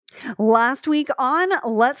Last week on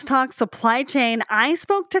Let's Talk Supply Chain, I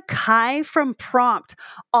spoke to Kai from Prompt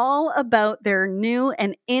all about their new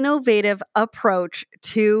and innovative approach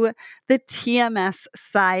to the TMS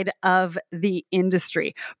side of the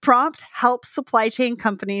industry. Prompt helps supply chain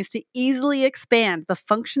companies to easily expand the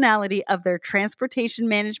functionality of their transportation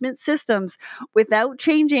management systems without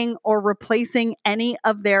changing or replacing any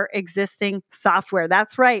of their existing software.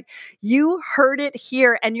 That's right. You heard it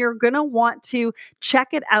here, and you're going to want to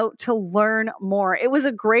check it out to learn more. It was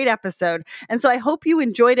a great episode. And so I hope you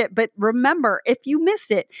enjoyed it. But remember, if you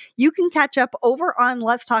missed it, you can catch up over on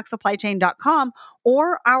letstalksupplychain.com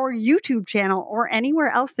or our YouTube channel or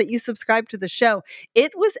anywhere else that you subscribe to the show.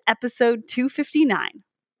 It was episode 259.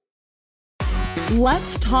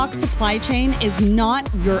 Let's Talk Supply Chain is not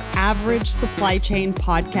your average supply chain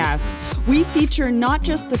podcast. We feature not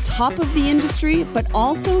just the top of the industry, but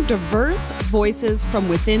also diverse voices from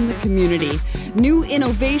within the community, new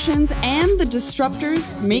innovations, and the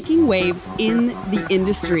disruptors making waves in the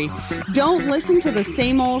industry. Don't listen to the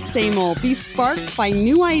same old, same old. Be sparked by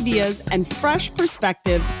new ideas and fresh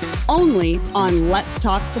perspectives only on Let's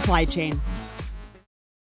Talk Supply Chain.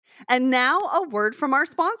 And now a word from our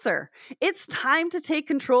sponsor. It's time to take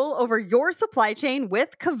control over your supply chain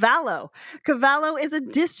with Cavallo. Cavallo is a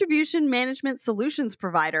distribution management solutions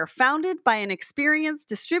provider founded by an experienced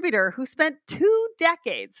distributor who spent 2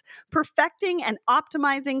 decades perfecting and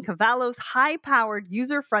optimizing Cavallo's high-powered,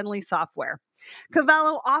 user-friendly software.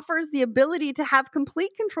 Cavallo offers the ability to have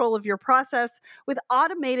complete control of your process with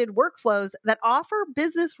automated workflows that offer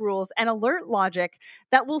business rules and alert logic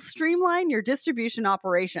that will streamline your distribution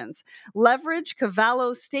operations. Leverage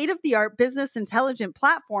Cavallo's state-of-the-art business intelligence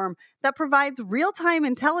platform that provides real-time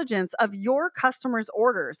intelligence of your customers'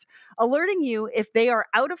 orders, alerting you if they are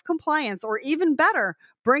out of compliance, or even better,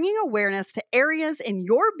 bringing awareness to areas in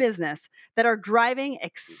your business that are driving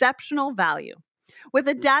exceptional value. With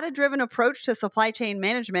a data-driven approach to supply chain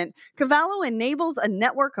management, Cavallo enables a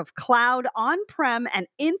network of cloud, on-prem, and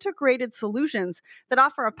integrated solutions that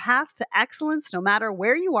offer a path to excellence no matter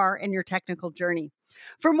where you are in your technical journey.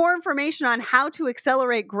 For more information on how to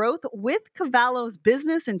accelerate growth with Cavallo's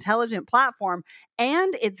business intelligence platform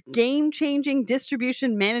and its game-changing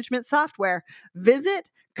distribution management software,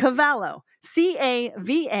 visit Cavallo, CAVALLO.com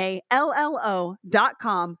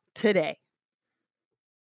today.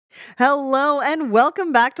 Hello and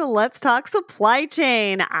welcome back to Let's Talk Supply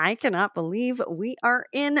Chain. I cannot believe we are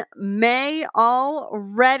in May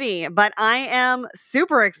already, but I am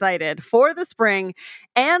super excited for the spring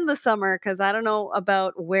and the summer because I don't know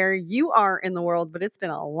about where you are in the world, but it's been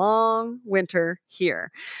a long winter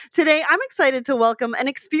here. Today, I'm excited to welcome an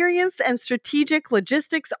experienced and strategic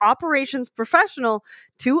logistics operations professional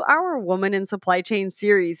to our Woman in Supply Chain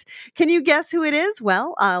series. Can you guess who it is?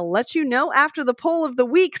 Well, I'll let you know after the poll of the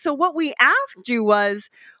week. So what we asked you was,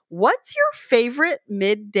 what's your favorite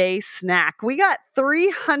midday snack? We got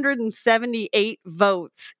 378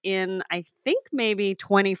 votes in, I think, maybe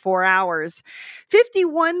 24 hours.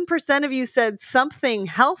 51% of you said something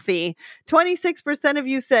healthy. 26% of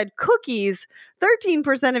you said cookies.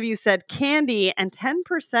 13% of you said candy. And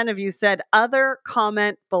 10% of you said other.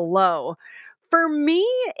 Comment below. For me,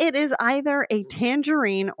 it is either a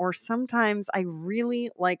tangerine or sometimes I really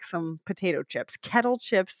like some potato chips, kettle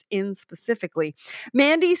chips in specifically.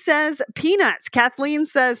 Mandy says peanuts. Kathleen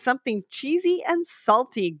says something cheesy and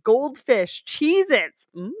salty, goldfish, Cheez-Its.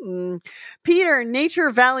 Peter,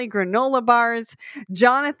 Nature Valley granola bars.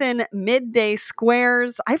 Jonathan, midday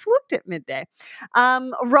squares. I've looked at midday.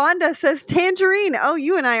 Rhonda says tangerine. Oh,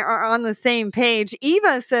 you and I are on the same page.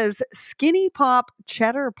 Eva says skinny pop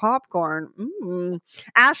cheddar popcorn.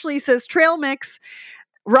 Ashley says trail mix.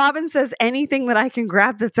 Robin says anything that I can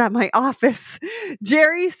grab that's at my office.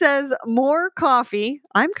 Jerry says more coffee.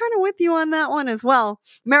 I'm kind of with you on that one as well.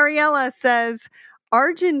 Mariella says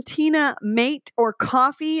Argentina mate or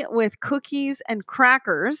coffee with cookies and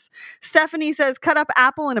crackers. Stephanie says cut up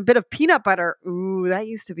apple and a bit of peanut butter. Ooh, that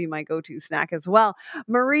used to be my go-to snack as well.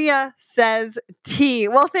 Maria says tea.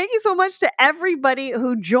 Well, thank you so much to everybody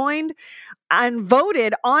who joined and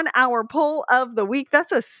voted on our poll of the week.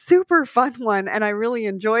 That's a super fun one, and I really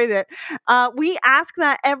enjoyed it. We ask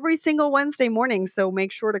that every single Wednesday morning, so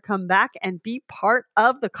make sure to come back and be part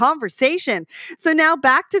of the conversation. So now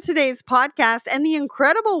back to today's podcast, and the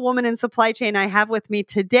incredible woman in supply chain I have with me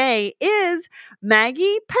today is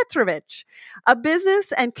Maggie Petrovich. A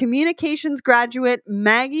business and communications graduate,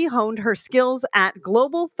 Maggie honed her skills at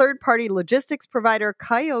global third-party logistics provider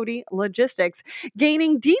Coyote Logistics,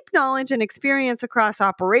 gaining deep knowledge and experience experience across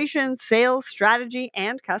operations, sales, strategy,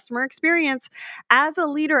 and customer experience. As a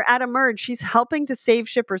leader at Emerge, she's helping to save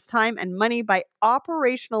shippers time and money by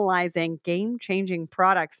operationalizing game-changing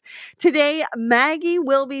products. Today, Maggie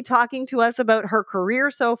will be talking to us about her career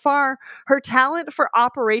so far, her talent for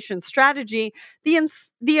operation strategy,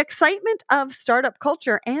 the excitement of startup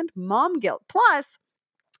culture, and mom guilt. Plus,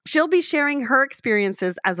 she'll be sharing her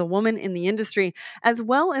experiences as a woman in the industry, as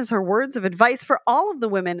well as her words of advice for all of the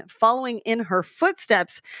women following in her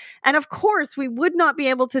footsteps. And of course, we would not be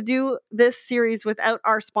able to do this series without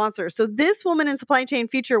our sponsor. So, this Woman in Supply Chain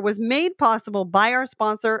feature was made possible by our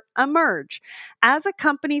sponsor, Emerge. As a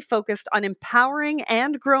company focused on empowering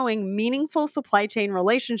and growing meaningful supply chain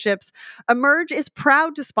relationships, Emerge is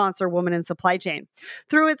proud to sponsor Woman in Supply Chain.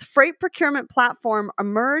 Through its freight procurement platform,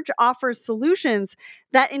 Emerge offers solutions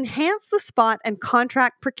that enhance the spot and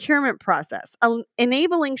contract procurement process,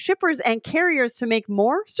 enabling shippers and carriers to make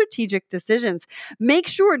more strategic decisions. Make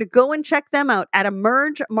sure to go and check them out at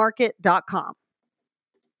emergemarket.com.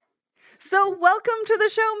 So, welcome to the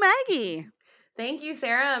show, Maggie. Thank you,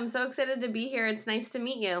 Sarah. I'm so excited to be here. It's nice to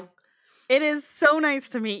meet you. It is so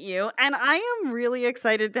nice to meet you. And I am really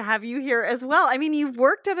excited to have you here as well. I mean, you've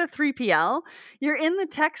worked at a 3PL. You're in the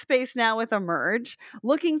tech space now with Emerge,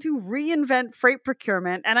 looking to reinvent freight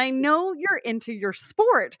procurement. And I know you're into your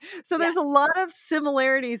sport. So there's a lot of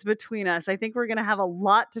similarities between us. I think we're going to have a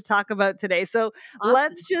lot to talk about today. So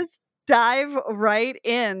let's just dive right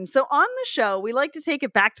in. So on the show, we like to take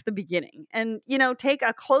it back to the beginning and, take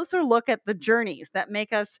a closer look at the journeys that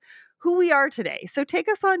make us who we are today. So take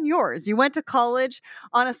us on yours. You went to college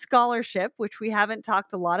on a scholarship, which we haven't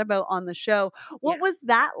talked a lot about on the show. What was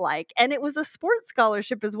that like? And it was a sports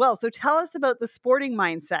scholarship as well. So tell us about the sporting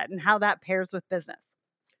mindset and how that pairs with business.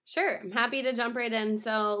 Sure. I'm happy to jump right in.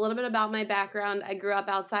 So, a little bit about my background. I grew up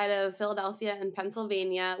outside of Philadelphia in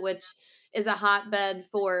Pennsylvania, which is a hotbed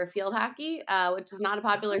for field hockey, which is not a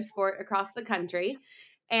popular sport across the country.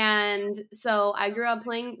 And so I grew up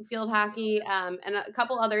playing field hockey and a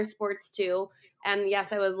couple other sports too. And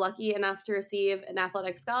yes, I was lucky enough to receive an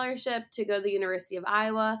athletic scholarship to go to the University of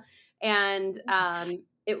Iowa. And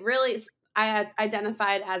it really, I had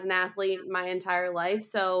identified as an athlete my entire life.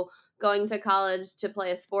 So going to college to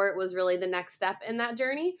play a sport was really the next step in that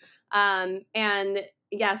journey. And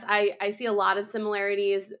yes, I see a lot of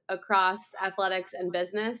similarities across athletics and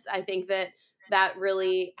business. I think that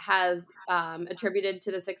really has attributed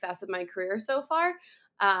to the success of my career so far.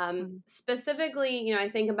 Specifically, I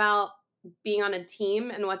think about being on a team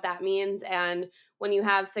and what that means. And when you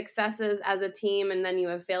have successes as a team and then you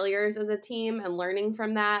have failures as a team and learning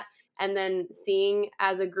from that, and then seeing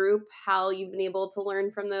as a group how you've been able to learn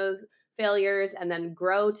from those failures and then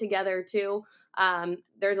grow together too.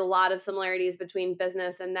 There's a lot of similarities between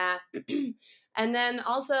business and that. And then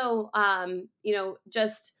also,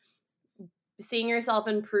 just seeing yourself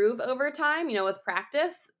improve over time, with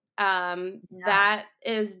practice. That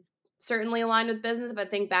is certainly aligned with business. If I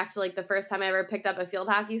think back to like the first time I ever picked up a field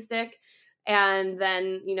hockey stick and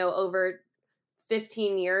then, over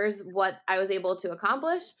 15 years, what I was able to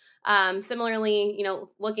accomplish. Similarly,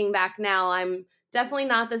 looking back now, I'm definitely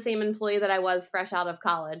not the same employee that I was fresh out of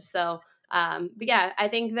college. So, but yeah, I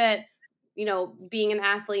think that, being an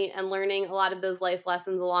athlete and learning a lot of those life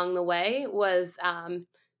lessons along the way was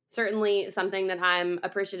certainly something that I'm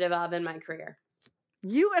appreciative of in my career.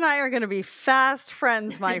 You and I are going to be fast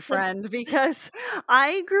friends, my friend, because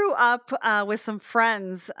I grew up with some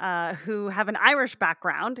friends who have an Irish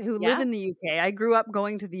background who live in the UK. I grew up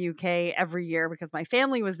going to the UK every year because my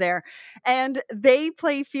family was there, and they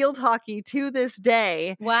play field hockey to this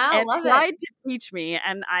day. Wow, and love tried it. to teach me,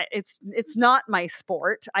 and it's not my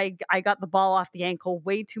sport. I got the ball off the ankle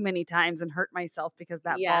way too many times and hurt myself because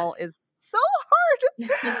that ball is so hard.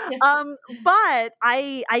 But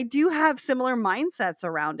I do have similar mindsets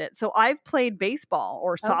around it. So I've played baseball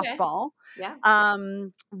or softball. Yeah.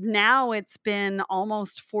 Now it's been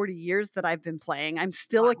almost 40 years that I've been playing. I'm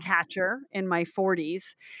still a catcher in my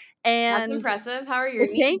 40s. That's And impressive. How are your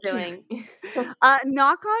knees doing?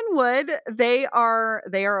 knock on wood, they are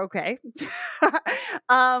okay.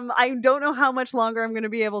 I don't know how much longer I'm going to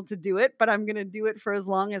be able to do it, but I'm going to do it for as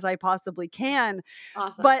long as I possibly can.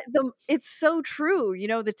 Awesome. But it's so true,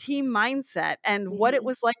 the team mindset and what it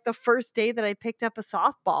was like the first day that I picked up a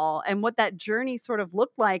softball and what that journey sort of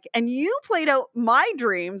looked like. And you played out my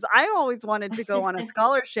dreams. I always wanted to go on a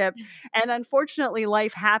scholarship, and unfortunately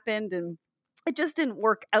life happened and it just didn't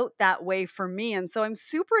work out that way for me. And so I'm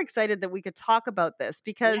super excited that we could talk about this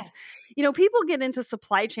because, Yes. people get into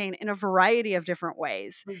supply chain in a variety of different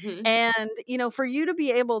ways. Hmm. And, for you to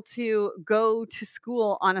be able to go to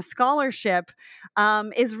school on a scholarship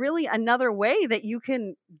is really another way that you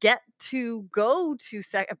can get to go to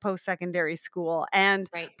post secondary school and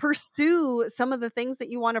Right. pursue some of the things that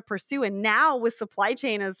you want to pursue. And now with supply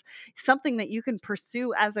chain as something that you can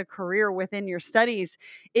pursue as a career within your studies,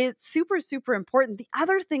 it's super, super important. The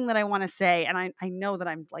other thing that I want to say, and I know that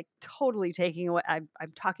I'm like totally taking away, I'm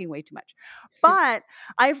talking way too much, but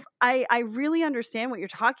I really understand what you're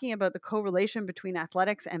talking about, the correlation between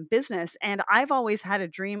athletics and business. And I've always had a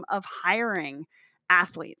dream of hiring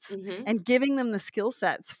athletes Hmm. and giving them the skill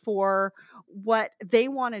sets for what they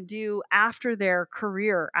want to do after their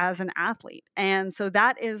career as an athlete. And so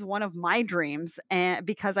that is one of my dreams, and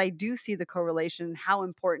because I do see the correlation and how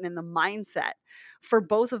important in the mindset for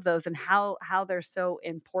both of those and how they're so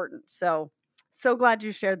important. So glad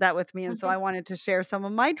you shared that with me, and so I wanted to share some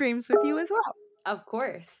of my dreams with you as well. Of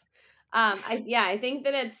course. I think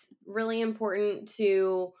that it's really important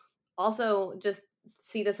to also just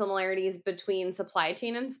see the similarities between supply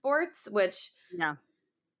chain and sports, which Yeah.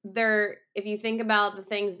 if you think about the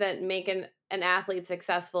things that make an athlete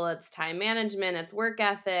successful, it's time management, it's work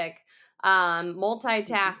ethic, Mhm.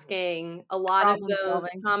 multitasking. A lot of Problem those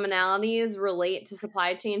solving. commonalities relate to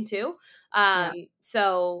supply chain too. Yeah.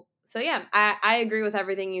 So yeah, I agree with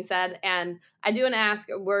everything you said. And I do want to ask,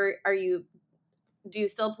 do you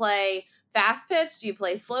still play fast pitch? Do you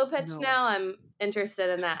play slow pitch No. now? I'm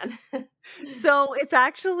interested in that. So it's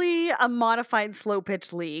actually a modified slow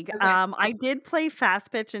pitch league. Okay. I did play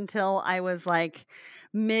fast pitch until I was like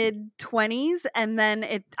mid 20s, and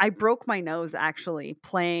then I broke my nose actually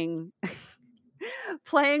playing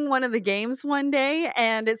one of the games one day,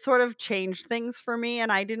 and it sort of changed things for me,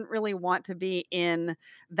 and I didn't really want to be in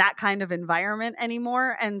that kind of environment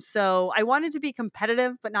anymore. And so I wanted to be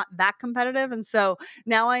competitive but not that competitive, and so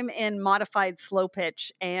now I'm in modified slow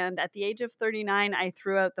pitch, and at the age of 39 I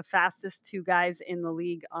threw out the fastest two guys in the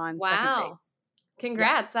league on second Wow. base. Yeah.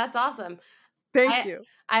 Congrats. That's awesome. Thank I you.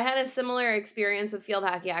 I had a similar experience with field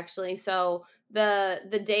hockey actually. So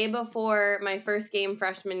the day before my first game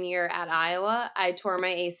freshman year at Iowa, I tore my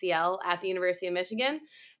ACL at the University of Michigan.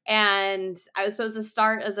 And I was supposed to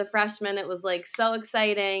start as a freshman. It was like so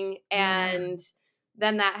exciting. Yeah. And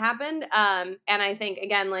then that happened. And I think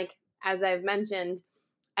again, like as I've mentioned,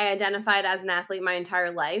 I identified as an athlete my entire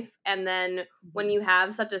life. And then when Mhm. you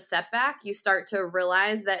have such a setback, you start to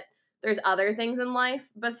realize that there's other things in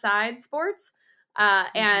life besides sports.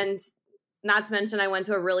 Mhm. And not to mention, I went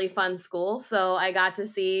to a really fun school. So I got to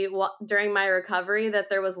see during my recovery that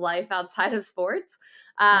there was life outside of sports.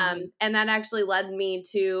 Mhm. And that actually led me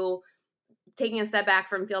to taking a step back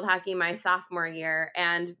from field hockey my sophomore year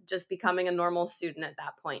and just becoming a normal student at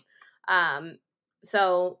that point. Um,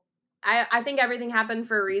 so I think everything happened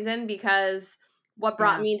for a reason because what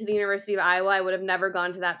brought Yeah. me to the University of Iowa, I would have never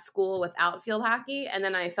gone to that school without field hockey. And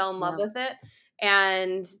then I fell in love Yeah. with it.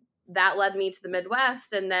 And that led me to the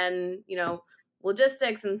Midwest and then,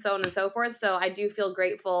 logistics and so on and so forth. So I do feel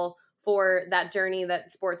grateful for that journey that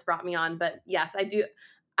sports brought me on. But yes,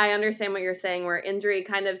 I understand what you're saying, where injury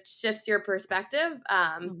kind of shifts your perspective.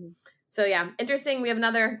 Mhm. So yeah, interesting. We have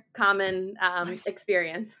another common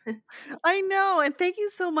experience. I know. And thank you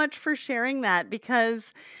so much for sharing that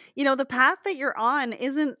because, the path that you're on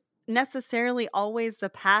isn't necessarily always the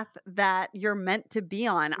path that you're meant to be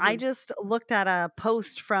on. I Mhm. just looked at a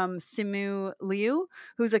post from Simu Liu,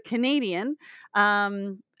 who's a Canadian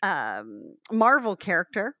Marvel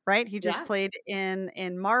character, right? He just Yeah. played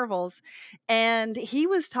in Marvels, and he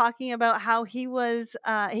was talking about how he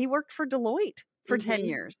worked for Deloitte for 10 Hmm.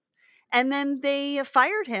 years. And then they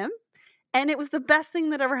fired him, and it was the best thing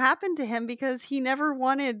that ever happened to him because he never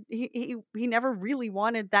really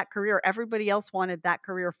wanted that career. Everybody else wanted that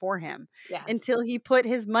career for him Yes. until he put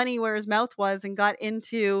his money where his mouth was and got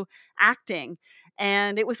into acting.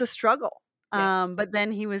 And it was a struggle. Yeah. But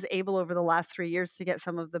then he was able over the last 3 years to get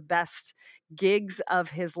some of the best gigs of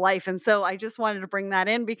his life. And so I just wanted to bring that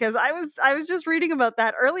in because I was just reading about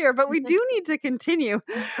that earlier, but we do need to continue.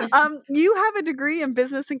 You have a degree in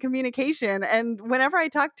business and communication. And whenever I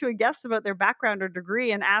talk to a guest about their background or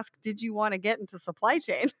degree and ask, did you want to get into supply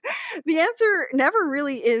chain? The answer never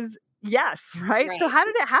really is yes, right? So Right. how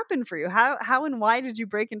did it happen for you? How and why did you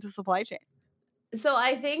break into supply chain? So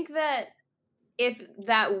I think that if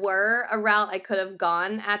that were a route I could have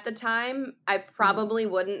gone at the time, I Mhm. probably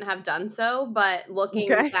wouldn't have done so. But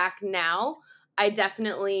looking Okay. back now, I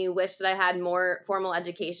definitely wish that I had more formal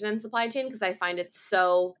education in supply chain because I find it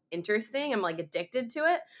so interesting. I'm like addicted to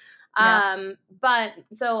it. Yeah. But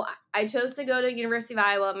so I chose to go to University of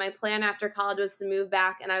Iowa. My plan after college was to move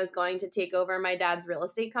back, and I was going to take over my dad's real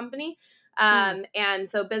estate company. Mm. And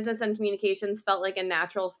so business and communications felt like a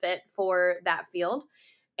natural fit for that field.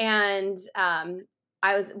 And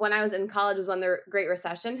when I was in college was when the Great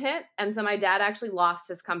Recession hit, and so my dad actually lost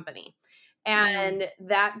his company, Mm. and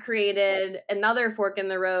that created another fork in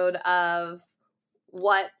the road of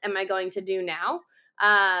what am I going to do now?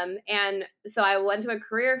 And so I went to a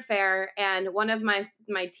career fair, and one of my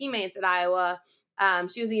teammates at Iowa,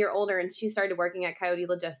 she was a year older, and she started working at Coyote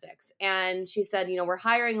Logistics, and she said, we're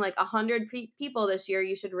hiring like 100 people this year.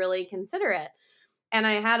 You should really consider it. And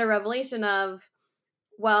I had a revelation of,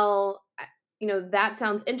 well, that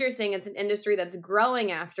sounds interesting. It's an industry that's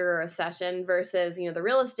growing after a recession versus, the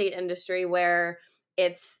real estate industry where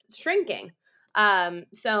it's shrinking.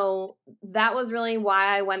 So that was really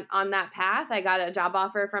why I went on that path. I got a job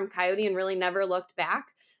offer from Coyote and really never looked back.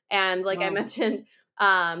 And like I Wow. mentioned,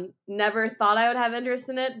 never thought I would have interest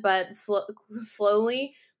in it, but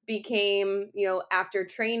slowly became, after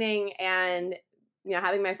training and,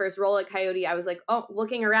 having my first role at Coyote, I was like, oh,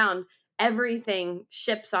 looking around, everything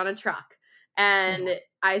ships on a truck. Yeah. And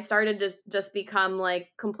I started to just become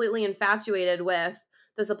like completely infatuated with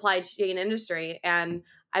the supply chain industry. And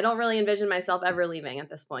I don't really envision myself ever leaving at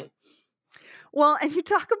this point. Well, and you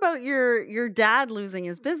talk about your dad losing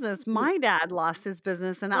his business. My dad lost his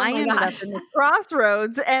business, and Oh I my ended up gosh. in the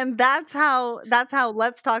crossroads, and that's how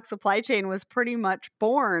Let's Talk Supply Chain was pretty much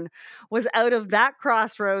born, was out of that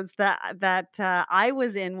crossroads that I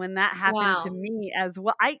was in when that happened to Wow. me as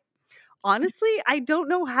well. I honestly, I don't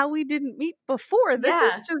know how we didn't meet before.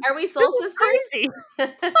 Yeah. Are we This soul is crazy.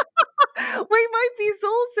 sisters? We might be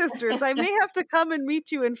soul sisters. I may have to come and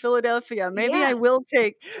meet you in Philadelphia. Maybe Yeah. I will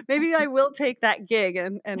take that gig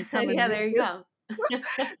and come and Yeah, meet there you you. go.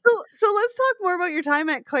 So let's talk more about your time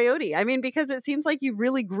at Coyote. I mean, because it seems like you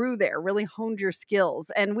really grew there, really honed your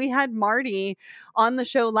skills. And we had Marty on the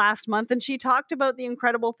show last month, and she talked about the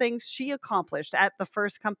incredible things she accomplished at the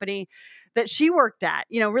first company that she worked at,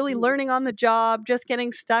 really Mhm. learning on the job, just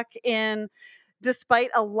getting stuck in despite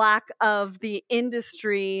a lack of the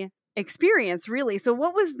industry experience, really. So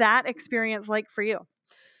what was that experience like for you?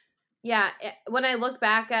 Yeah, when I look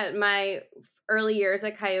back at my early years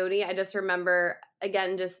at Coyote, I just remember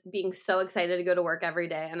again just being so excited to go to work every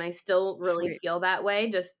day, and I still really Sweet. feel that way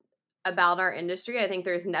just about our industry. I think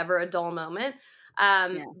there's never a dull moment.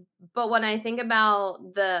 Um, Yeah. but when I think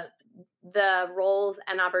about the roles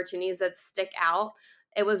and opportunities that stick out,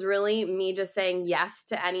 it was really me just saying yes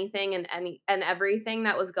to anything and everything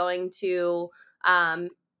that was going to um,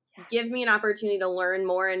 give me an Yes. opportunity to learn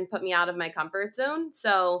more and put me out of my comfort zone.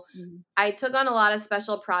 So Mhm. I took on a lot of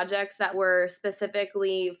special projects that were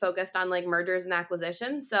specifically focused on like mergers and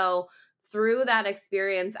acquisitions. So through that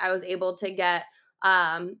experience, I was able to get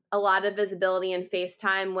a lot of visibility and face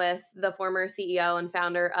time with the former CEO and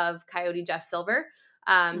founder of Coyote, Jeff Silver,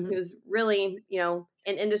 Mhm. who's really, an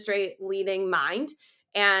industry leading mind.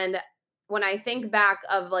 And when I think back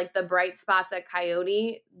of like the bright spots at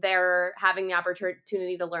Coyote, they're having the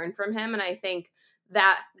opportunity to learn from him. And I think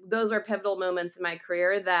that those were pivotal moments in my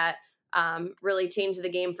career that really changed the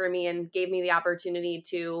game for me and gave me the opportunity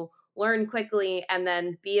to learn quickly and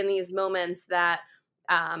then be in these moments that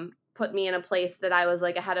put me in a place that I was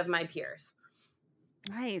like ahead of my peers.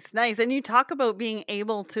 Nice, nice. And you talk about being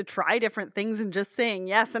able to try different things and just saying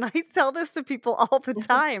yes. And I tell this to people all the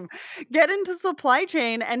time. Get into supply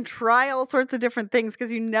chain and try all sorts of different things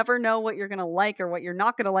because you never know what you're going to like or what you're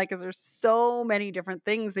not going to like because there's so many different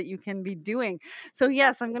things that you can be doing. So,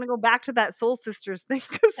 yes, I'm Exactly. going to go back to that Soul Sisters thing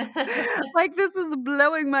because, like, this is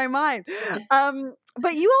blowing my mind.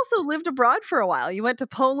 But you also lived abroad for a while. You went to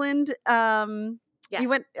Poland. Yes.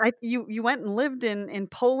 You went and lived in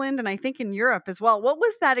Poland and I think in Europe as well. What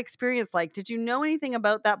was that experience like? Did you know anything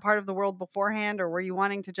about that part of the world beforehand, or were you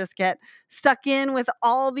wanting to just get stuck in with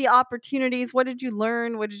all the opportunities? What did you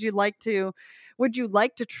learn? Would you like to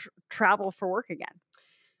travel for work again?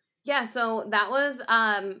 Yeah, so that was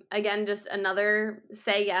again just another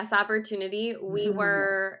say yes opportunity. We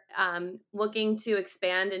were looking to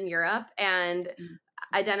expand in Europe and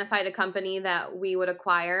identified a company that we would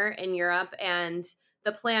acquire in Europe, and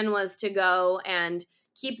the plan was to go and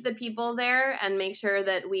keep the people there and make sure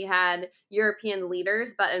that we had European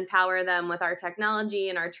leaders but empower them with our technology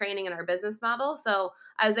and our training and our business model. So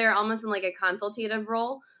I was there almost in like a consultative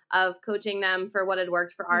role of coaching them for what had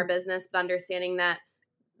worked for our Mm. business, but understanding that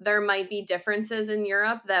there might be differences in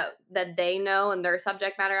Europe that they know and they're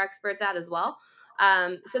subject matter experts at as well.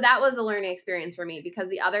 So that was a learning experience for me because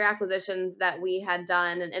the other acquisitions that we had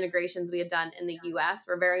done and integrations we had done in the US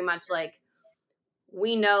were very much like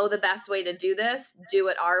we know the best way to do this, do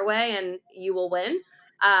it our way, and you will win.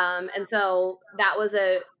 And so that was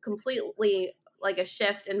a completely like a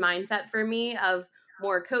shift in mindset for me of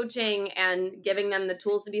more coaching and giving them the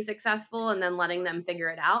tools to be successful and then letting them figure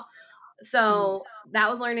it out. Mhm. So that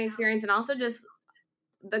was learning experience, and also just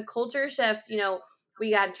the culture shift.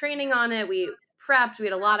 We got training on it, we prepped, we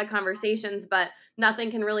had a lot of conversations, but nothing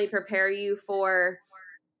can really prepare you for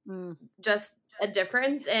Mm. just a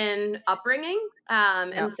difference in upbringing. Yeah.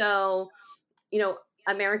 And so,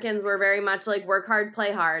 Americans were very much like work hard,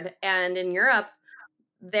 play hard. And in Europe,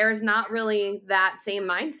 there's not really that same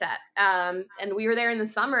mindset. And we were there in the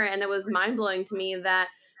summer, and it was mind blowing to me that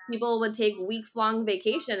people would take weeks long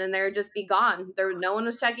vacation and they'd just be gone. No one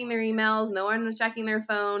was checking their emails, no one was checking their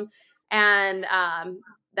phone, and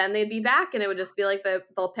then they'd be back, and it would just be like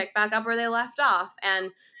they'll pick back up where they left off.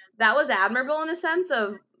 And that was admirable in a sense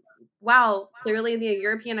of, wow, clearly the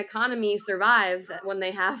European economy survives when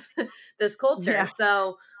they have this culture. Yeah.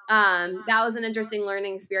 So that was an interesting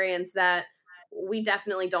learning experience that we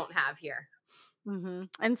definitely don't have here.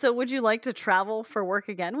 And so would you like to travel for work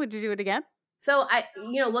again? Would you do it again? So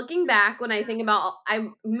looking back, when I think about, I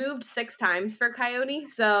moved 6 times for Coyote,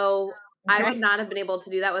 so I Okay. would not have been able to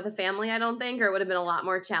do that with a family, I don't think, or it would have been a lot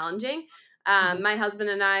more challenging. Mhm. My husband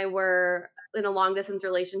and I were in a long distance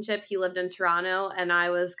relationship. He lived in Toronto, and I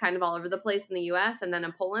was kind of all over the place in the US and then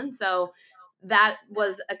in Poland. So that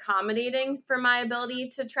was accommodating for my ability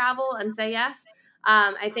to travel and say yes.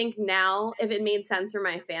 I think now, if it made sense for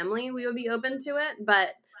my family, we would be open to it,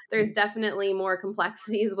 but there's definitely more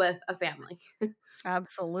complexities with a family.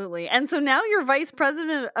 Absolutely. And so now you're vice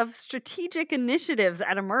president of strategic initiatives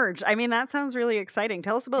at Emerge. I mean, that sounds really exciting.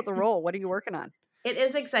 Tell us about the role. What are you working on? It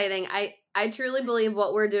is exciting. I truly believe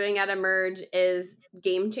what we're doing at Emerge is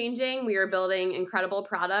game changing. We are building incredible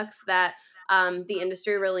products that the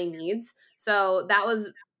industry really needs. So that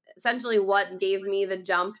was essentially what gave me the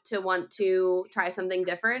jump to want to try something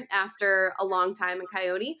different after a long time at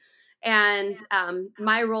Coyote. And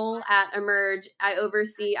my role at Emerge, I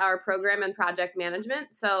oversee our program and project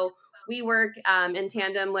management. So we work in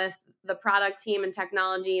tandem with the product team and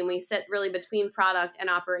technology, and we sit really between product and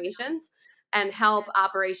operations and help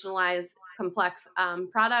operationalize complex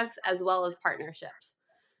products as well as partnerships.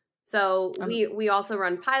 So Um, we also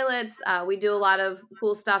run pilots. We do a lot of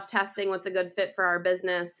cool stuff, testing what's a good fit for our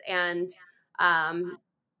business, and um,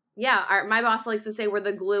 yeah, my boss likes to say we're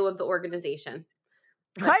the glue of the organization.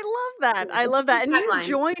 I Which love that. I it's a love good that. And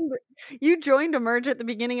tagline. you joined Emerge at the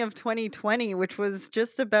beginning of 2020, which was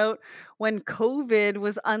just about when COVID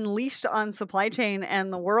was unleashed on supply chain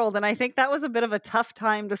and the world. And I think that was a bit of a tough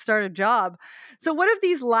time to start a job. So what have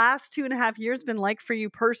these last 2.5 years been like for you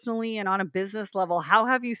personally and on a business level? How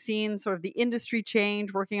have you seen sort of the industry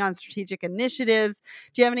change, working on strategic initiatives?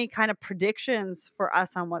 Do you have any kind of predictions for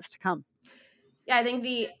us on what's to come? Yeah, I think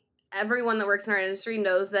the everyone that works in our industry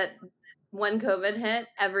knows that when COVID hit,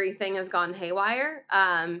 everything has gone haywire.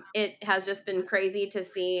 It has just been crazy to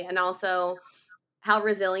see, and also how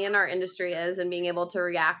resilient our industry is and being able to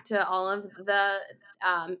react to all of the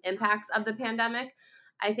impacts of the pandemic.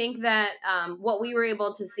 I think that what we were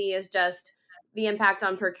able to see is just the impact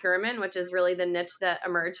on procurement, which is really the niche that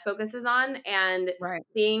Emerge focuses on, and Right.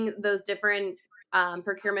 seeing those different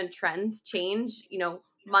procurement trends change,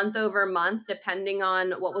 month over month, depending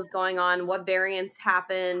on what was going on, what variants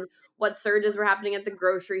happened, what surges were happening at the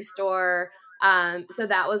grocery store. So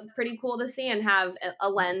that was pretty cool to see and have a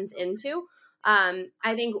lens into.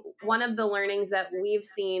 I think one of the learnings that we've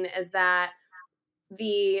seen is that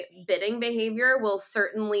the bidding behavior will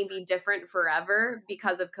certainly be different forever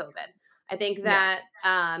because of COVID. I think Yeah.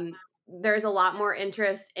 that there's a lot more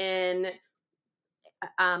interest in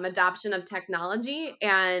adoption of technology,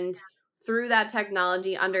 and through that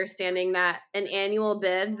technology, understanding that an annual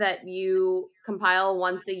bid that you compile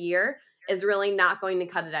once a year is really not going to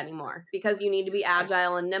cut it anymore, because you need to be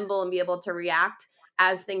agile and nimble and be able to react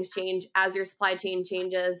as things change, as your supply chain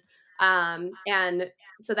changes. And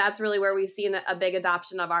so that's really where we've seen a big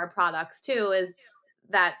adoption of our products too, is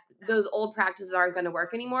that those old practices aren't going to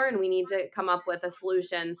work anymore, and we need to come up with a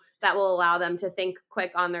solution that will allow them to think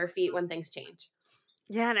quick on their feet when things change.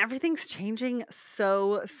 Yeah, and everything's changing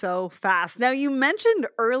so fast. Now, you mentioned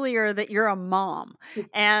earlier that you're a mom,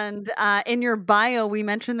 and in your bio, we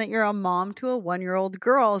mentioned that you're a mom to a 1-year-old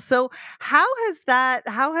girl. So, how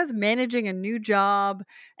has managing a new job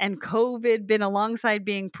and COVID been alongside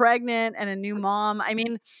being pregnant and a new mom? I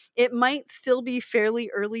mean, it might still be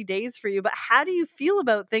fairly early days for you, but how do you feel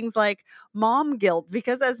about things like mom guilt?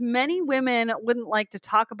 Because as many women wouldn't like to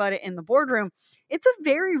talk about it in the boardroom, it's a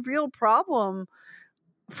very real problem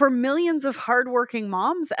for millions of hardworking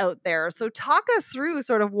moms out there. So talk us through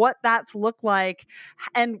sort of what that's looked like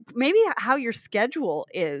and maybe how your schedule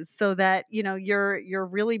is so that, you're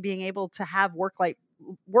really being able to have work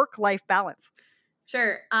life balance.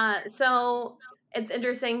 Sure. So it's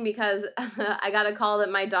interesting because I got a call that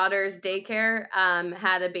my daughter's daycare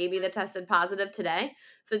had a baby that tested positive today.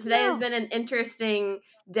 So today has No. been an interesting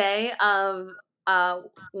day of uh,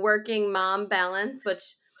 working mom balance,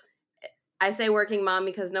 which I say working mom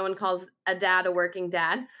because no one calls a dad a working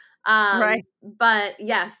dad. Right. But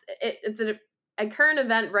yes, it's a current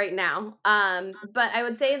event right now. But I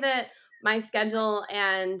would say that my schedule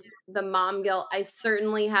and the mom guilt, I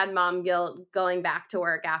certainly had mom guilt going back to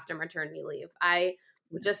work after maternity leave. I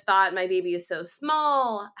just thought my baby is so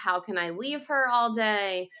small. How can I leave her all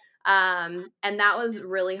day? And that was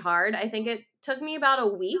really hard. I think it took me about a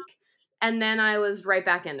week and then I was right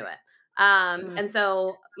back into it. Mm. And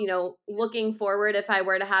so, looking forward, if I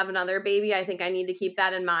were to have another baby, I think I need to keep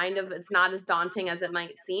that in mind of it's not as daunting as it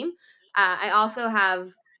might seem. I also have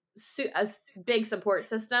big support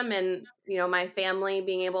system and, my family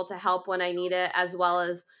being able to help when I need it, as well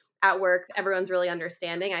as at work, everyone's really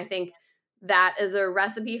understanding. I think that is a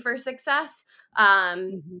recipe for success.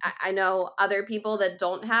 Mhm. I know other people that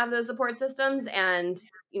don't have those support systems and,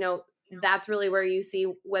 that's really where you see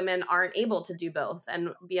women aren't able to do both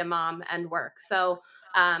and be a mom and work. So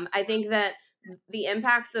I think that the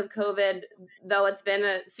impacts of COVID, though it's been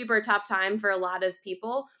a super tough time for a lot of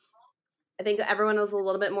people, I think everyone was a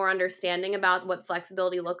little bit more understanding about what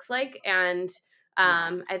flexibility looks like. And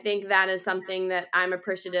Yes. I think that is something that I'm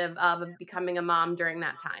appreciative of becoming a mom during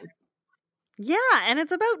that time. Yeah, and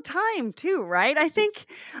it's about time too, right? I think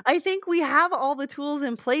we have all the tools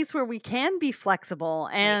in place where we can be flexible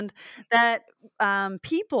Right. and that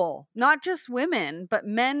people, not just women, but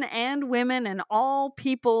men and women and all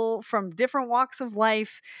people from different walks of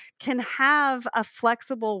life can have a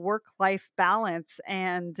flexible work-life balance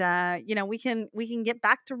and we can get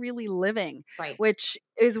back to really living, Right. which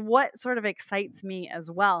is what sort of excites me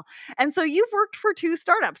as well. And so you've worked for two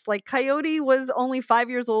startups. Like Coyote was only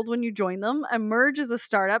 5 years old when you joined them. Emerge is a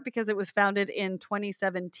startup because it was founded in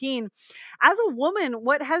 2017. As a woman,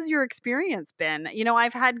 what has your experience been?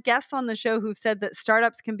 I've had guests on the show who've said that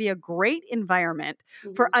startups can be a great environment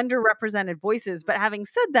for Mhm. underrepresented voices. But having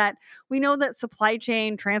said that, we know that supply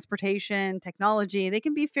chain, transportation, technology, they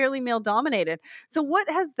can be fairly male dominated. So what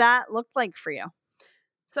has that looked like for you?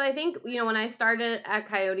 So I think, when I started at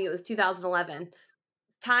Coyote, it was 2011.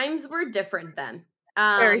 Times were different then.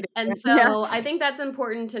 Very And different. so Yes. I think that's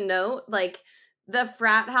important to note. Like the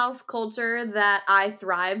frat house culture that I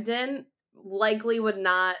thrived in likely would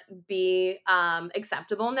not be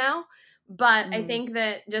acceptable now. But I Mm. think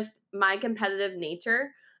that just my competitive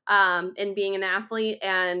nature in being an athlete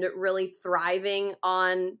and really thriving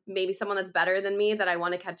on maybe someone that's better than me that I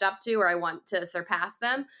want to catch up to or I want to surpass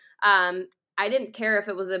them. I didn't care if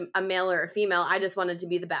it was a male or a female. I just wanted to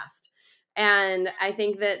be the best. And I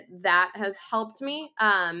think that has helped me.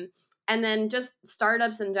 And then just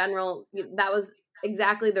startups in general, that was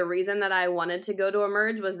exactly the reason that I wanted to go to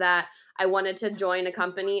Emerge was that I wanted to join a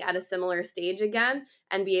company at a similar stage again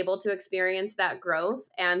and be able to experience that growth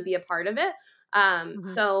and be a part of it. Mhm.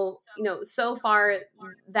 So, so far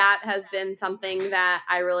that has been something that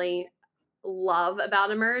I really love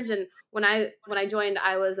about Emerge. And when I joined,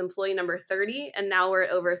 I was employee number 30 and now we're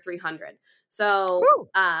at over 300. So Woo.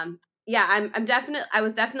 yeah, I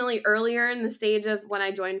was definitely earlier in the stage of when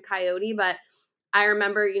I joined Coyote, but I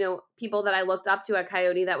remember, people that I looked up to at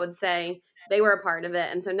Coyote that would say they were a part of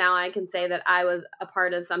it. And so now I can say that I was a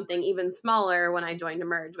part of something even smaller when I joined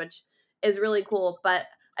Emerge, which is really cool. But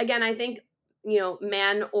again, I think,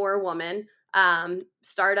 man or woman,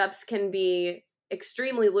 startups can be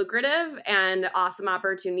extremely lucrative and awesome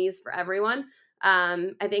opportunities for everyone.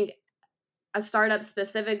 I think a startup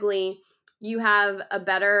specifically, you have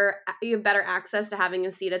better access to having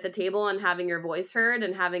a seat at the table and having your voice heard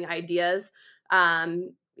and having ideas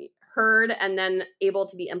um, heard and then able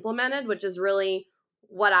to be implemented, which is really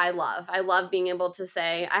what I love. I love being able to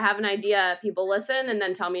say, I have an idea, people listen, and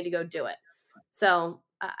then tell me to go do it. So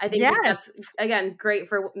I think that Yes. that's, again, great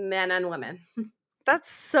for men and women.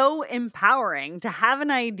 That's so empowering to have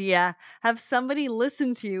an idea, have somebody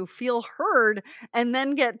listen to you, feel heard, and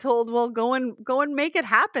then get told, "Well, go and make it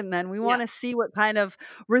happen then. We Yeah. wanna see what kind of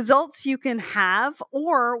results you can have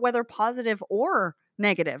or whether positive or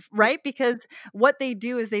negative, right? Because what they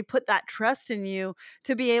do is they put that trust in you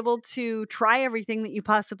to be able to try everything that you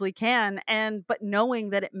possibly can, and but knowing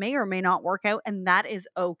that it may or may not work out, and that is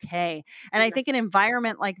okay. And I think an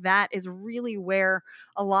environment like that is really where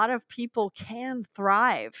a lot of people can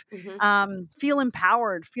thrive, Mm-hmm. feel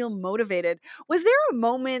empowered, feel motivated. Was there a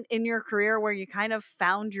moment in your career where you kind of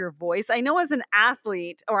found your voice? I know as an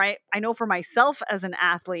athlete, or I know for myself as an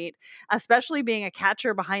athlete, especially being a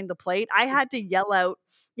catcher behind the plate, I had to yell out,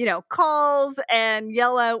 calls and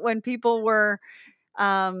yell out when people were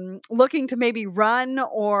looking to maybe run,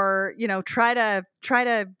 or try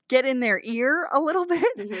to get in their ear a little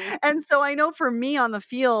bit. Mm-hmm. And so I know for me on the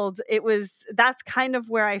field, that's kind of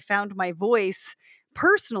where I found my voice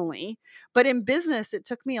personally, but in business it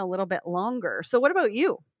took me a little bit longer. So what about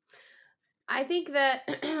you? I think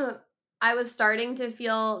that I was starting to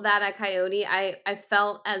feel that at Coyote. I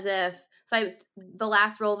felt as if the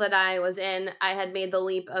last role that I was in, I had made the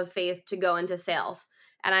leap of faith to go into sales.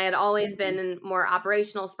 And I had always been in more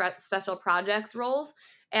operational special projects roles.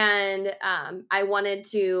 And I wanted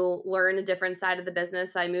to learn a different side of the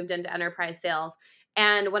business. So I moved into enterprise sales.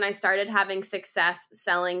 And when I started having success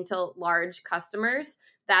selling to large customers,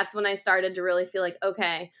 that's when I started to really feel like,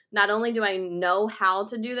 okay, not only do I know how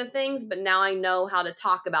to do the things, but now I know how to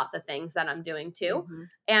talk about the things that I'm doing too. Mhm.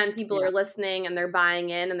 And people Yeah. are listening and they're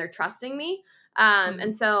buying in and they're trusting me. Mhm.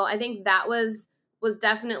 And so I think that was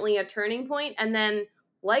definitely a turning point. And then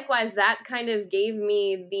likewise, that kind of gave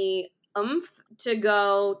me the oomph to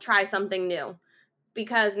go try something new,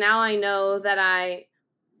 because now I know that I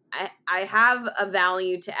have a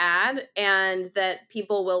value to add and that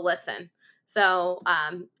people will listen. So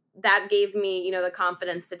that gave me, the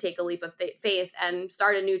confidence to take a leap of faith and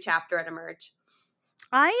start a new chapter at Emerge.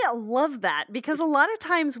 I love that, because a lot of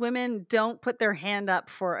times women don't put their hand up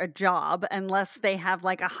for a job unless they have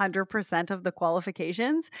like 100% of the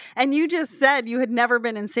qualifications. And you just said you had never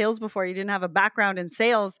been in sales before. You didn't have a background in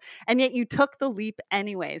sales, and yet you took the leap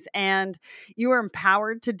anyways. And you were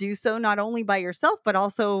empowered to do so, not only by yourself, but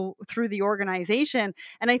also through the organization.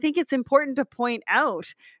 And I think it's important to point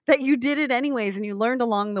out that you did it anyways, and you learned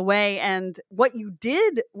along the way. And what you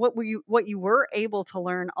did, what you were able to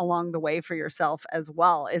learn along the way for yourself as well,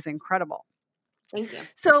 is incredible. Thank you.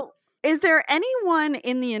 So is there anyone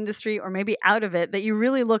in the industry, or maybe out of it, that you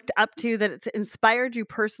really looked up to, that it's inspired you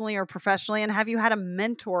personally or professionally? And have you had a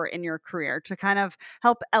mentor in your career to kind of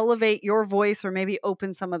help elevate your voice, or maybe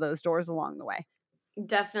open some of those doors along the way?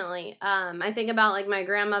 Definitely. I think about like my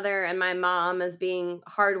grandmother and my mom as being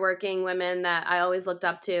hardworking women that I always looked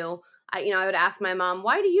up to. I would ask my mom,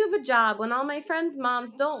 "Why do you have a job when all my friends'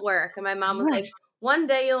 moms don't work?" And my mom was like, "One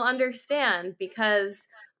day you'll understand, because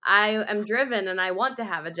I am driven and I want to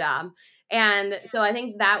have a job." And so I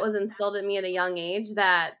think that was instilled in me at a young age,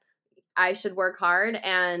 that I should work hard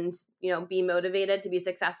and, be motivated to be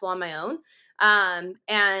successful on my own.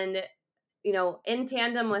 And in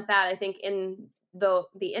tandem with that, I think in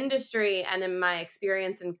the industry and in my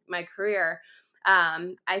experience in my career,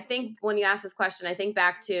 I think when you ask this question, I think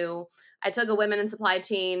back to, I took a women in supply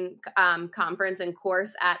chain conference and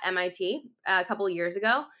course at MIT a couple of years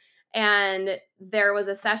ago. And there was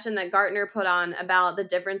a session that Gartner put on about the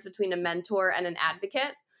difference between a mentor and an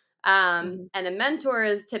advocate. Mhm. And a mentor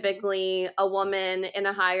is typically a woman in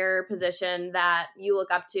a higher position that you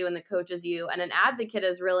look up to and that coaches you. And an advocate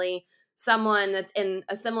is really someone that's in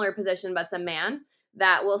a similar position, but it's a man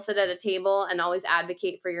that will sit at a table and always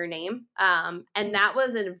advocate for your name. And that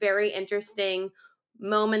was a very interesting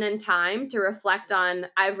moment in time to reflect on.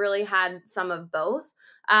 I've really had some of both.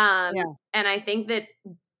 Yeah. And I think that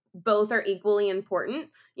both are equally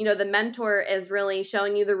important. The mentor is really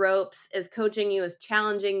showing you the ropes, is coaching you, is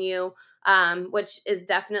challenging you, which is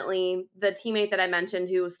definitely the teammate that I mentioned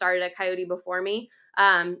who started at Coyote before me.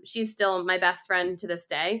 She's still my best friend to this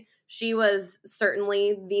day. She was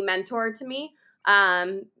certainly the mentor to me.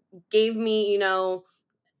 Gave me,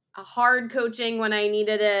 a hard coaching when I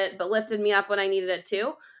needed it, but lifted me up when I needed it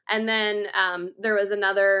too. And then there was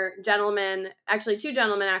another gentleman, actually two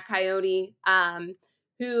gentlemen at Coyote,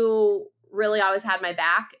 who really always had my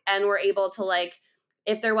back and were able to, like,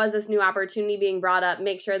 if there was this new opportunity being brought up,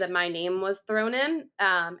 make sure that my name was thrown in.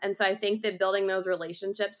 And so I think that building those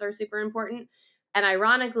relationships are super important. And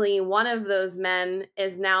ironically, one of those men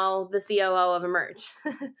is now the COO of Emerge.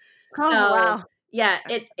 Oh, So wow. yeah,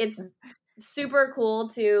 it's super cool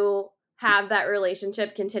to have that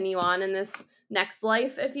relationship continue on in this next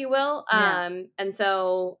life, if you will. Yeah. And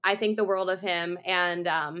so I think the world of him, and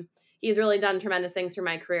he's really done tremendous things for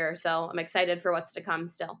my career. So I'm excited for what's to come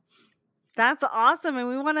still. That's awesome. And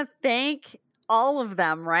we want to thank all of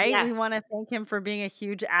them, right? We Yes. want to thank him for being a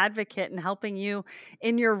huge advocate and helping you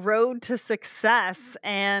in your road to success,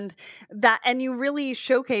 and you really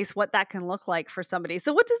showcase what that can look like for somebody.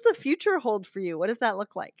 So what does the future hold for you? What does that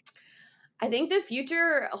look like? I think the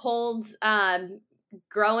future holds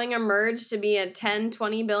growing Emerge to be a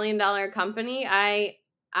 $10-20 billion company. I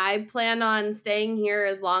plan on staying here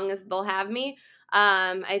as long as they'll have me.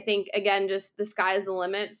 I think, again, just the sky's the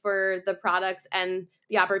limit for the products and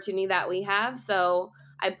the opportunity that we have. So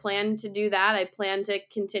I plan to do that. I plan to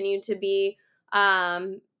continue to be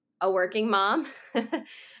a working mom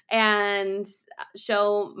and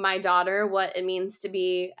show my daughter what it means to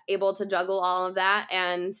be able to juggle all of that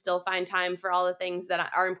and still find time for all the things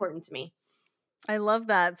that are important to me. I love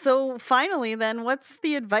that. So finally, then, what's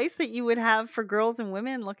the advice that you would have for girls and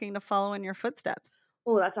women looking to follow in your footsteps?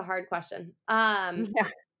 Oh, that's a hard question. Yeah.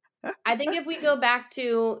 I think if we go back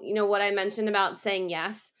to, what I mentioned about saying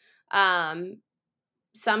yes,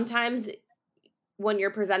 sometimes when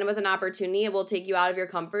you're presented with an opportunity, it will take you out of your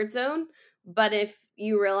comfort zone. But if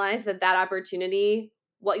you realize that opportunity,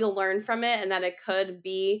 what you'll learn from it, and that it could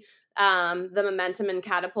be the momentum and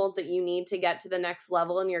catapult that you need to get to the next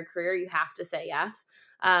level in your career, you have to say yes.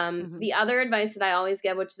 The other advice that I always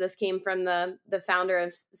give, which this came from the founder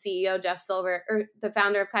of CEO Jeff Silver, or the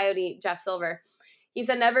founder of Coyote, Jeff Silver, he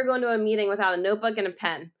said, never go into a meeting without a notebook and a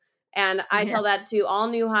pen. And I tell that to all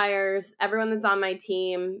new hires, everyone that's on my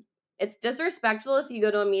team. It's disrespectful if you go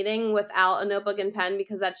to a meeting without a notebook and pen,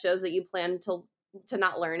 because that shows that you plan to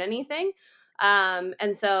not learn anything.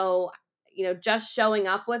 And so, just showing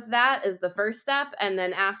up with that is the first step, and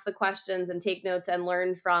then ask the questions and take notes and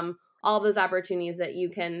learn from all those opportunities that you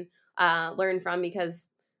can learn from, because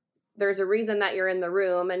there's a reason that you're in the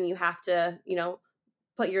room, and you have to,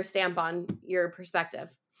 put your stamp on your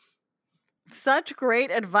perspective. Such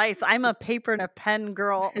great advice. I'm a paper and a pen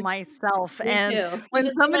girl myself. Me and too.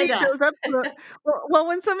 when somebody shows up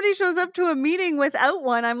when somebody shows up to a meeting without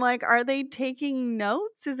one, I'm like, are they taking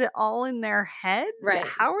notes? Is it all in their head? Right.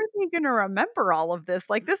 How are they going to remember all of this?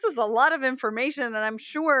 Like, this is a lot of information, and I'm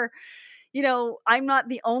sure I'm not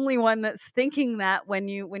the only one that's thinking that when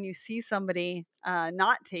you see somebody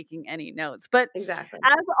not taking any notes. But exactly,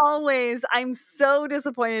 as always, I'm so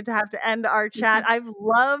disappointed to have to end our chat. I've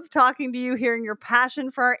loved talking to you, hearing your passion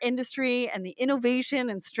for our industry and the innovation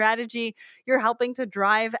and strategy you're helping to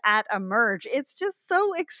drive at Emerge. It's just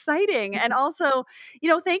so exciting. And also,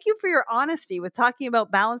 thank you for your honesty with talking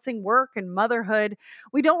about balancing work and motherhood.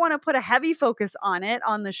 We don't want to put a heavy focus on it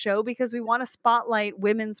on the show, because we want to spotlight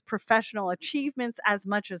women's professional achievements as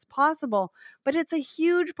much as possible. But it's a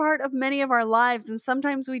huge part of many of our lives. And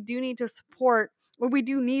sometimes we do need to support, or we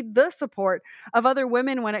do need the support of other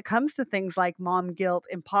women when it comes to things like mom guilt,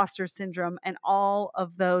 imposter syndrome, and all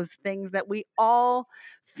of those things that we all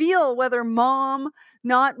feel, whether mom,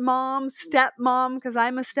 not mom, stepmom, because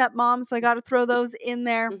I'm a stepmom, so I got to throw those in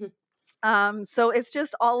there. So it's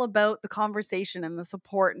just all about the conversation and the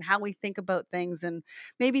support and how we think about things, and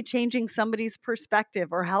maybe changing somebody's perspective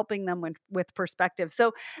or helping them with perspective.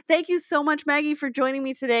 So thank you so much, Maggie, for joining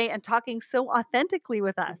me today and talking so authentically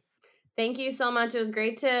with us. Thank you so much. It was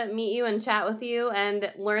great to meet you and chat with you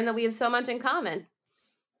and learn that we have so much in common.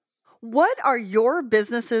 What are your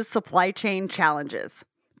business's supply chain challenges?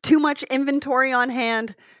 Too much inventory on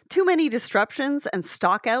hand? Too many disruptions and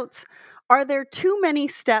stockouts? Are there too many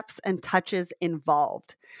steps and touches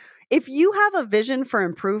involved? If you have a vision for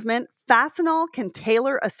improvement, Fastenal can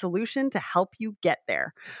tailor a solution to help you get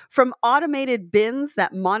there. From automated bins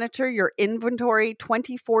that monitor your inventory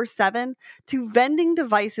 24/7 to vending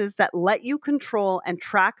devices that let you control and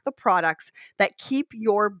track the products that keep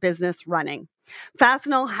your business running,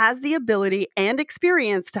 Fastenal has the ability and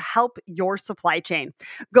experience to help your supply chain.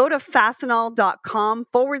 Go to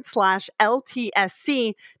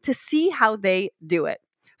fastenal.com/LTSC to see how they do it.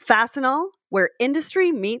 Fastenal, where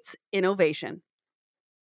industry meets innovation.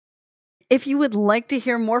 If you would like to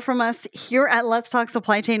hear more from us here at Let's Talk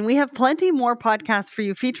Supply Chain, we have plenty more podcasts for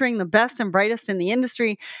you featuring the best and brightest in the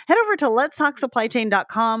industry. Head over to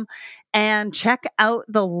letstalksupplychain.com and check out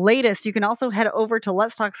the latest. You can also head over to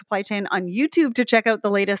Let's Talk Supply Chain on YouTube to check out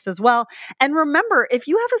the latest as well. And remember, if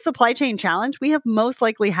you have a supply chain challenge, we have most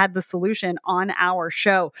likely had the solution on our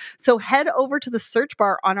show. So head over to the search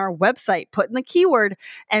bar on our website, put in the keyword,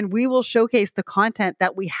 and we will showcase the content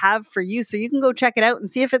that we have for you. So you can go check it out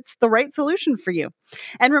and see if it's the right solution for you.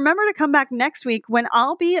 And remember to come back next week when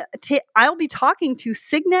I'll be talking to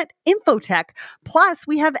Signet Infotech. Plus,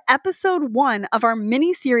 we have episode 1 of our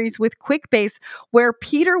mini series with QuickBase, where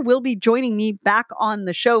Peter will be joining me back on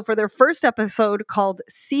the show for their first episode called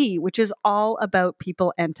C, which is all about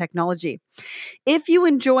people and technology. If you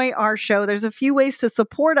enjoy our show, there's a few ways to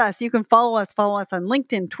support us. You can follow us on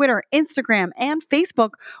LinkedIn, Twitter, Instagram, and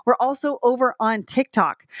Facebook. We're also over on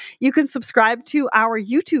TikTok. You can subscribe to our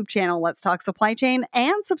YouTube channel, Let's Talk Supply Chain,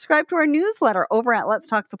 and subscribe to our newsletter over at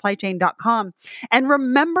letstalksupplychain.com. And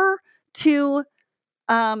remember to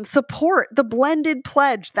support the Blended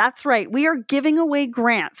Pledge. That's right. We are giving away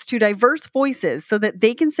grants to diverse voices so that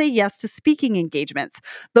they can say yes to speaking engagements.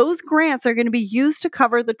 Those grants are going to be used to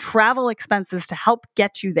cover the travel expenses to help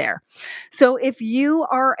get you there. So if you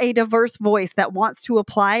are a diverse voice that wants to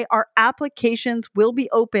apply, our applications will be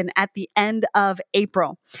open at the end of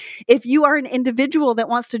April. If you are an individual that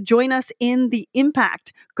wants to join us in the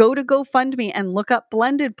impact, go to GoFundMe and look up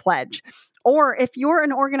Blended Pledge. Or if you're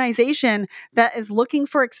an organization that is looking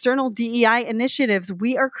for external DEI initiatives,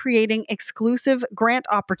 we are creating exclusive grant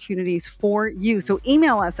opportunities for you. So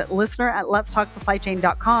email us at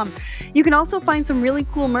listener@letstalksupplychain.com. You can also find some really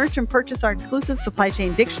cool merch and purchase our exclusive supply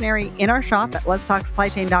chain dictionary in our shop at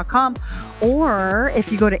letstalksupplychain.com. Or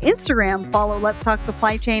if you go to Instagram, follow Let's Talk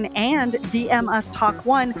Supply Chain and DM us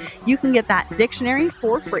Talk1, you can get that dictionary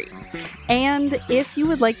for free. And if you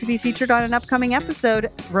would like to be featured on an upcoming episode,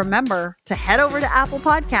 remember to head over to Apple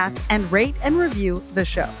Podcasts and rate and review the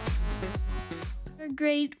show. Have a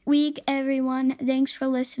great week, everyone. Thanks for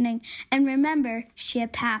listening. And remember,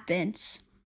 ship happens.